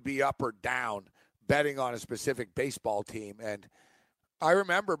what you would be up or down betting on a specific baseball team. And I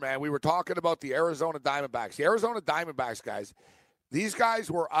remember, man, we were talking about the Arizona Diamondbacks. The Arizona Diamondbacks, guys, these guys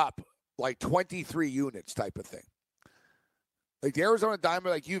were up like 23 units type of thing. Like the Arizona Diamondbacks,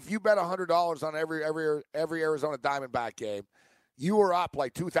 like if you bet $100 on every Arizona Diamondback game, you were up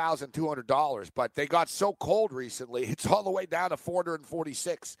like $2,200. But they got so cold recently, it's all the way down to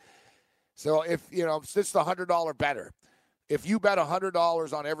 446. So if, it's just the $100 better. If you bet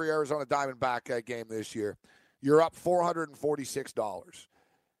 $100 on every Arizona Diamondback game this year, you're up $446.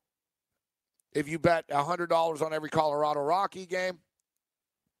 If you bet $100 on every Colorado Rocky game,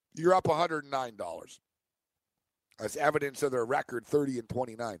 you're up $109. That's evidence of their record,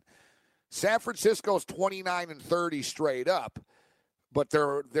 30-29. San Francisco's 29-30 straight up, but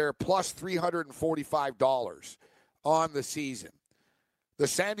they're plus $345 on the season. The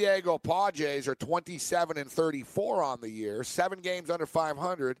San Diego Padres are 27-34 on the year, 7 games under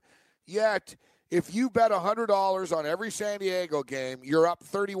 500. Yet, if you bet $100 on every San Diego game, you're up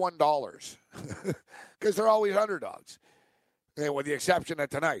 $31 because they're always underdogs, and with the exception of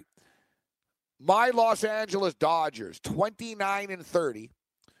tonight. My Los Angeles Dodgers, 29-30,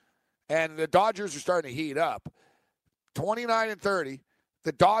 and the Dodgers are starting to heat up. 29-30,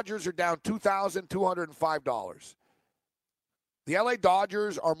 the Dodgers are down $2,205. The LA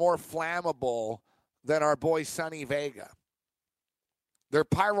Dodgers are more flammable than our boy Sonny Vega. They're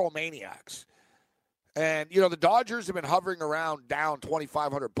pyromaniacs. And, the Dodgers have been hovering around down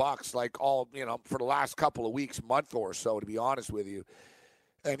 $2,500 like all, for the last couple of weeks, month or so, to be honest with you.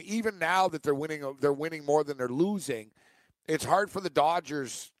 And even now that they're winning more than they're losing, it's hard for the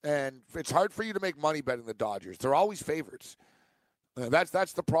Dodgers, and it's hard for you to make money betting the Dodgers. They're always favorites.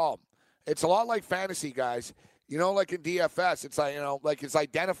 That's the problem. It's a lot like fantasy, guys. Like in DFS, it's like, it's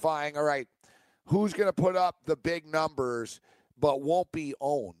identifying, all right, who's going to put up the big numbers but won't be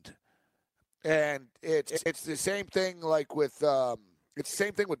owned. And it's the same thing like with it's the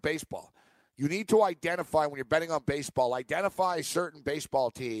same thing with baseball. You need to identify when you're betting on baseball, identify certain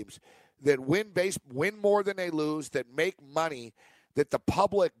baseball teams that win more than they lose, that make money that the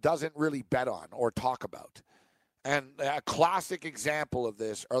public doesn't really bet on or talk about. And a classic example of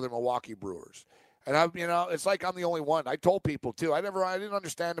this are the Milwaukee Brewers. And it's like I'm the only one. I told people too. I didn't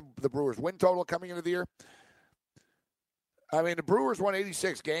understand the Brewers' win total coming into the year. I mean, the Brewers won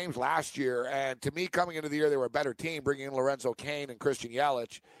 86 games last year, and to me, coming into the year, they were a better team, bringing in Lorenzo Cain and Christian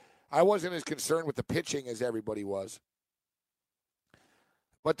Yelich. I wasn't as concerned with the pitching as everybody was.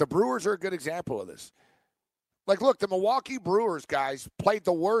 But the Brewers are a good example of this. Like, look, the Milwaukee Brewers, guys, played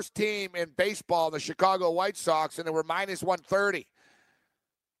the worst team in baseball, the Chicago White Sox, and they were minus 130.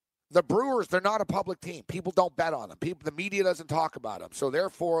 The Brewers, they're not a public team. People don't bet on them. The media doesn't talk about them. So,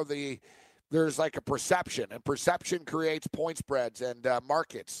 therefore, there's like a perception, and perception creates point spreads and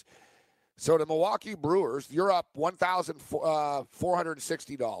markets. So, the Milwaukee Brewers, you're up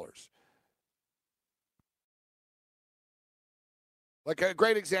 $1,460. Like a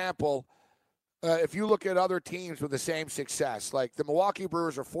great example, if you look at other teams with the same success, like the Milwaukee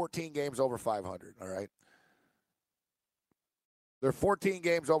Brewers are 14 games over 500, all right? They're 14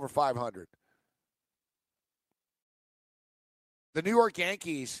 games over 500. The New York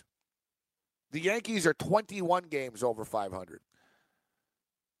Yankees, the Yankees are 21 games over 500.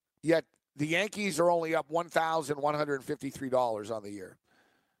 Yet the Yankees are only up $1,153 on the year.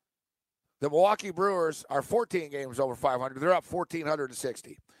 The Milwaukee Brewers are 14 games over 500. They're up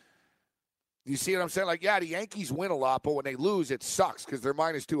 $1,460. You see what I'm saying? Like, yeah, the Yankees win a lot, but when they lose, it sucks because they're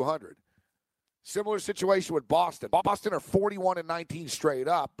minus 200. Similar situation with Boston. Boston are 41-19 straight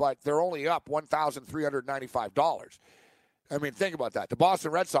up, but they're only up $1,395. I mean, think about that. The Boston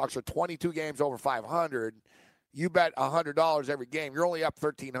Red Sox are 22 games over 500. You bet $100 every game. You're only up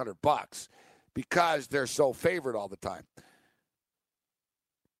 $1,300 because they're so favored all the time.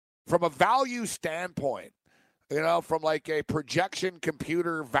 From a value standpoint, from like a projection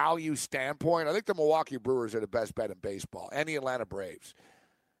computer value standpoint, I think the Milwaukee Brewers are the best bet in baseball, and the Atlanta Braves.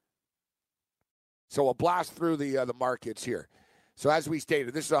 So we'll blast through the markets here. So as we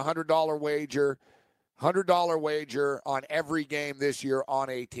stated, this is a $100 wager, on every game this year on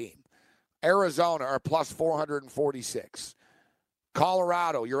a team. Arizona are plus 446.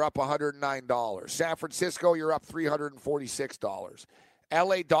 Colorado, you're up $109. San Francisco, you're up $346.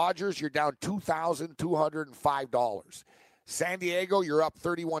 LA Dodgers, you're down $2,205. San Diego, you're up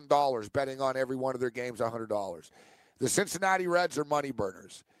 $31 betting on every one of their games $100. The Cincinnati Reds are money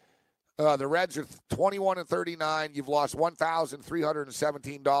burners. The Reds are 21-39. You've lost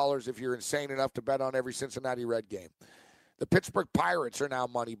 $1,317 if you're insane enough to bet on every Cincinnati Red game. The Pittsburgh Pirates are now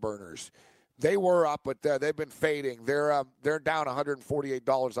money burners. They were up, but they've been fading. They're down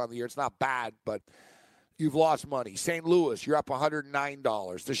 $148 on the year. It's not bad, but you've lost money. St. Louis, you're up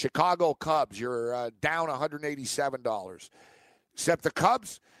 $109. The Chicago Cubs, you're down $187. Except the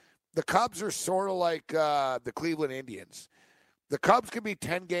Cubs are sort of like the Cleveland Indians. The Cubs can be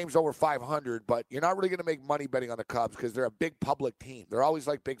 10 games over 500, but you're not really going to make money betting on the Cubs because they're a big public team. They're always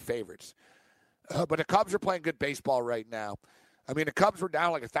like big favorites. But the Cubs are playing good baseball right now. I mean, the Cubs were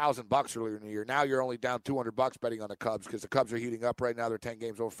down like $1,000 earlier in the year. Now you're only down $200 betting on the Cubs because the Cubs are heating up right now. They're 10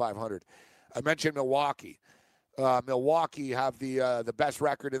 games over 500. I mentioned Milwaukee. Milwaukee have the best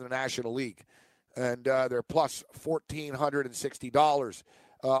record in the National League, and they're plus $1,460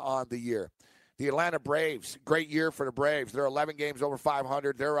 on the year. The Atlanta Braves, great year for the Braves. They're 11 games over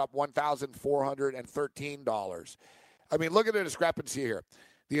 500. They're up $1,413. I mean, look at the discrepancy here.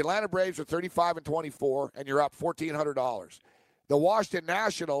 The Atlanta Braves are 35-24, and you're up $1,400. The Washington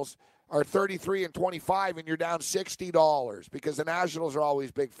Nationals are 33-25, and you're down $60 because the Nationals are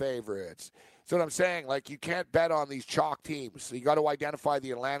always big favorites. That's what I'm saying. Like, you can't bet on these chalk teams. So you got to identify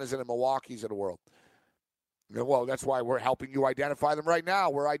the Atlantas and the Milwaukees of the world. Well, that's why we're helping you identify them right now.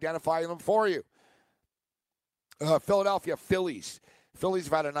 We're identifying them for you. Philadelphia Phillies. Phillies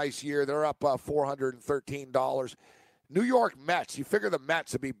have had a nice year. They're up $413. New York Mets. You figure the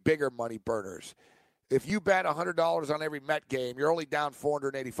Mets would be bigger money burners. If you bet $100 on every Met game, you're only down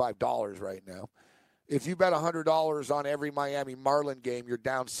 $485 right now. If you bet $100 on every Miami Marlin game, you're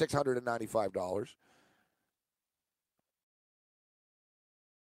down $695.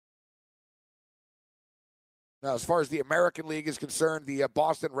 Now, as far as the American League is concerned, the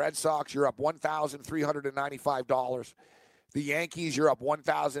Boston Red Sox, you're up $1,395. The Yankees, you're up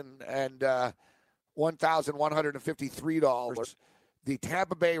 $1,153. The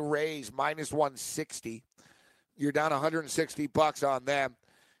Tampa Bay Rays, minus 160. You're down $160 on them.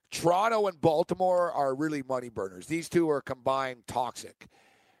 Toronto and Baltimore are really money burners. These two are combined toxic.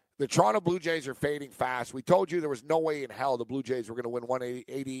 The Toronto Blue Jays are fading fast. We told you there was no way in hell the Blue Jays were going to win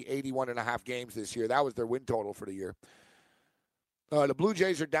 81.5 games this year. That was their win total for the year. The Blue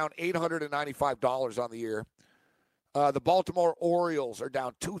Jays are down $895 on the year. The Baltimore Orioles are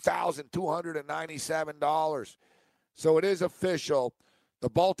down $2,297. So it is official. The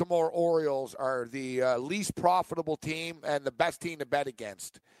Baltimore Orioles are the least profitable team and the best team to bet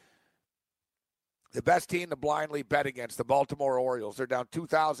against. The best team to blindly bet against, the Baltimore Orioles. They're down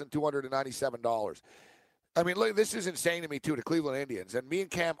 $2,297. I mean, look, this is insane to me, too, the Cleveland Indians. And me and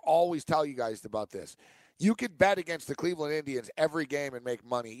Cam always tell you guys about this. You could bet against the Cleveland Indians every game and make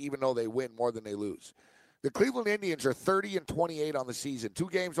money, even though they win more than they lose. The Cleveland Indians are 30-28 on the season, 2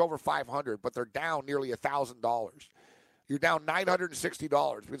 games over 500, but they're down nearly $1,000. You're down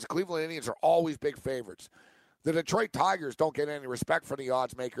 $960 because the Cleveland Indians are always big favorites. The Detroit Tigers don't get any respect from the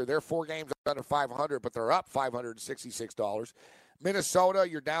odds maker. They're 4 games under 500, but they're up $566. Minnesota,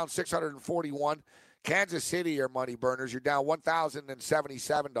 you're down $641. Kansas City are money burners. You're down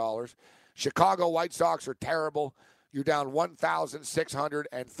 $1,077. Chicago White Sox are terrible. You're down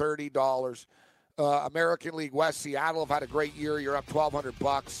 $1,630. American League West, Seattle have had a great year. You're up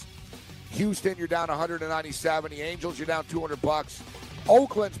 $1,200. Houston, you're down $197. The Angels, you're down $200.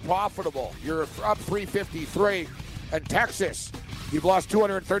 Oakland's profitable. You're up $353. And Texas, you've lost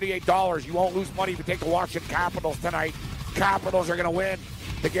 $238. You won't lose money if you take the Washington Capitals tonight. Capitals are going to win.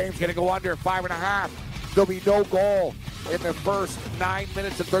 The game's going to go under 5.5. There'll be no goal in the first 9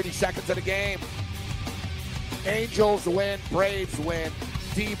 minutes and 30 seconds of the game. Angels win. Braves win.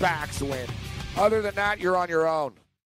 D-backs win. Other than that, you're on your own.